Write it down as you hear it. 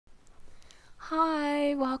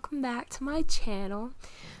Hi, welcome back to my channel.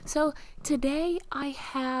 So today I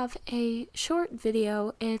have a short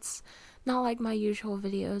video. It's not like my usual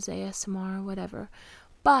videos, ASMR or whatever,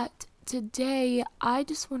 but today I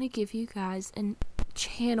just want to give you guys a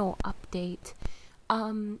channel update.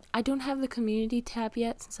 I don't have the community tab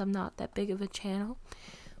yet since I'm not that big of a channel,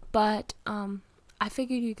 but I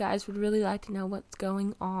figured you guys would really like to know what's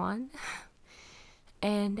going on,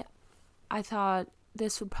 and I thought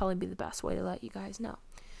this would probably be the best way to let you guys know.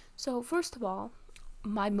 So first of all,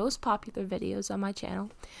 my most popular videos on my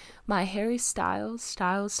channel, my Harry Styles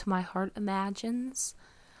to My Heart Imagines,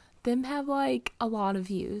 them have like a lot of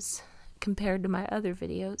views compared to my other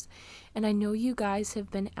videos, and I know you guys have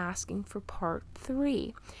been asking for part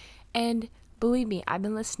 3, and believe me, I've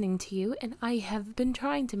been listening to you and I have been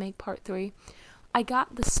trying to make part 3. I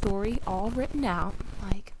got the story all written out,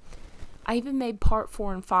 like I even made part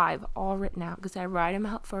 4 and 5 all written out because I write them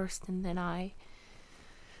out first and then I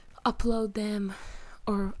upload them,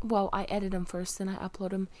 or well, I edit them first then I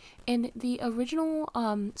upload them. And the original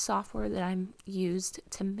software that I used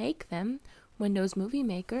to make them, Windows Movie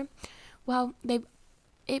Maker, well,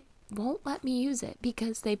 it won't let me use it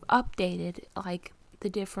because they've updated like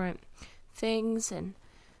the different things, and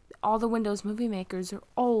all the Windows Movie Makers are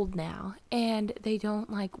old now and they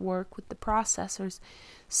don't like work with the processors.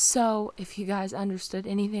 So if you guys understood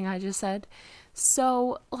anything I just said,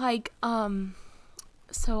 so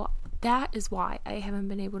that is why I haven't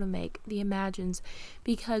been able to make the Imagines,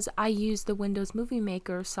 because I use the Windows Movie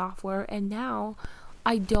Maker software and now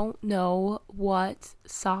I don't know what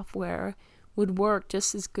software would work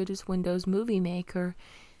just as good as Windows Movie Maker.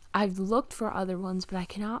 I've looked for other ones but I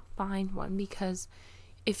cannot find one, because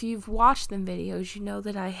if you've watched them videos, you know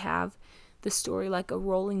that I have the story like a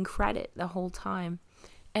rolling credit the whole time.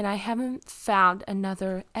 And I haven't found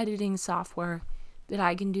another editing software that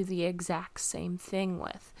I can do the exact same thing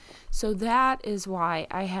with. So that is why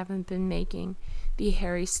I haven't been making the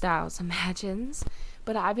Harry Styles Imagines.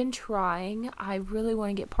 But I've been trying. I really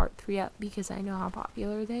want to get part 3 up because I know how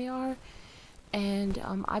popular they are. And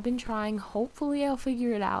I've been trying. Hopefully I'll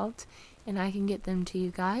figure it out and I can get them to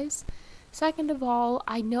you guys. Second of all,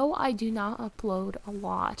 I know I do not upload a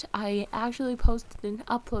lot. I actually posted an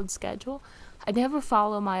upload schedule. I never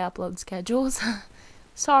follow my upload schedules.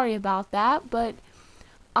 Sorry about that, but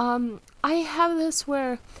I have this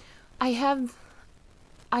where I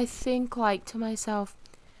think like to myself,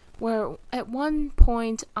 where at one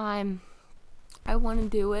point I want to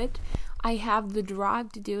do it. I have the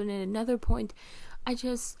drive to do it, and at another point I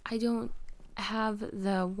don't have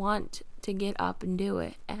the want to get up and do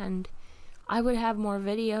it. And I would have more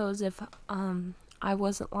videos if I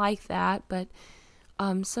wasn't like that, but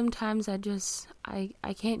sometimes I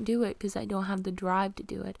can't do it because I don't have the drive to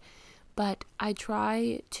do it. But I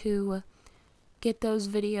try to get those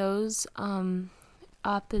videos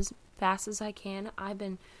up as fast as I can. I've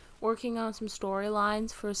been working on some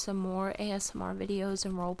storylines for some more ASMR videos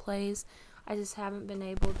and role plays. I just haven't been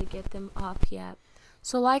able to get them up yet.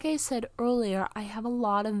 So like I said earlier, I have a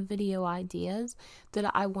lot of video ideas that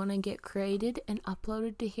I want to get created and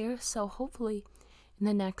uploaded to here. So hopefully in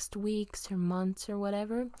the next weeks or months or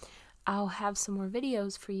whatever, I'll have some more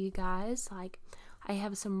videos for you guys. Like I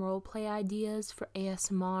have some roleplay ideas for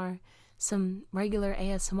ASMR, some regular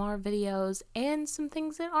ASMR videos, and some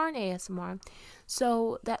things that aren't ASMR.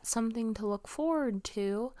 So that's something to look forward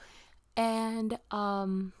to. And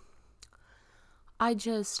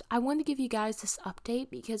I want to give you guys this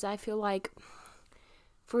update because I feel like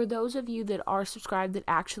for those of you that are subscribed that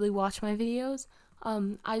actually watch my videos,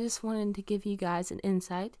 I just wanted to give you guys an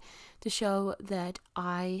insight to show that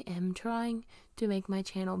I am trying to make my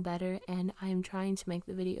channel better, and I am trying to make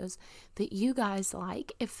the videos that you guys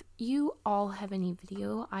like. If you all have any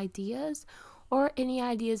video ideas or any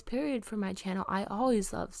ideas period for my channel, I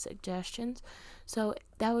always love suggestions. So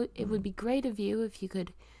it would be great of you if you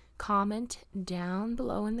could comment down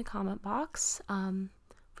below in the comment box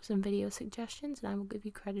for some video suggestions, and I will give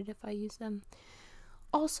you credit if I use them.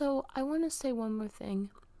 Also, I want to say one more thing.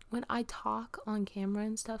 When I talk on camera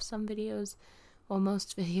and stuff, some videos, well,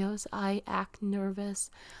 most videos, I act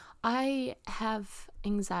nervous. I have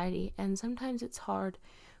anxiety, and sometimes it's hard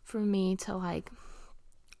for me to like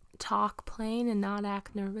talk plain and not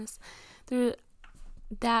act nervous.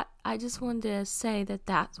 I just wanted to say that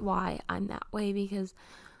that's why I'm that way, because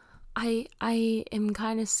I am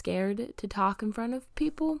kind of scared to talk in front of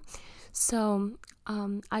people. So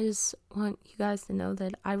I just want you guys to know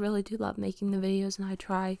that I really do love making the videos, and I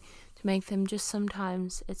try to make them, just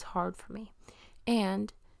sometimes it's hard for me.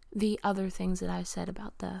 And the other things that I said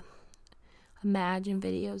about the Imagine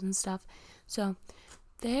videos and stuff. So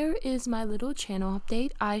there is my little channel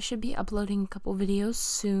update. I should be uploading a couple videos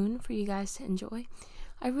soon for you guys to enjoy.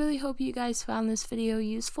 I really hope you guys found this video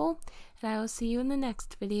useful, and I will see you in the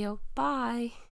next video. Bye!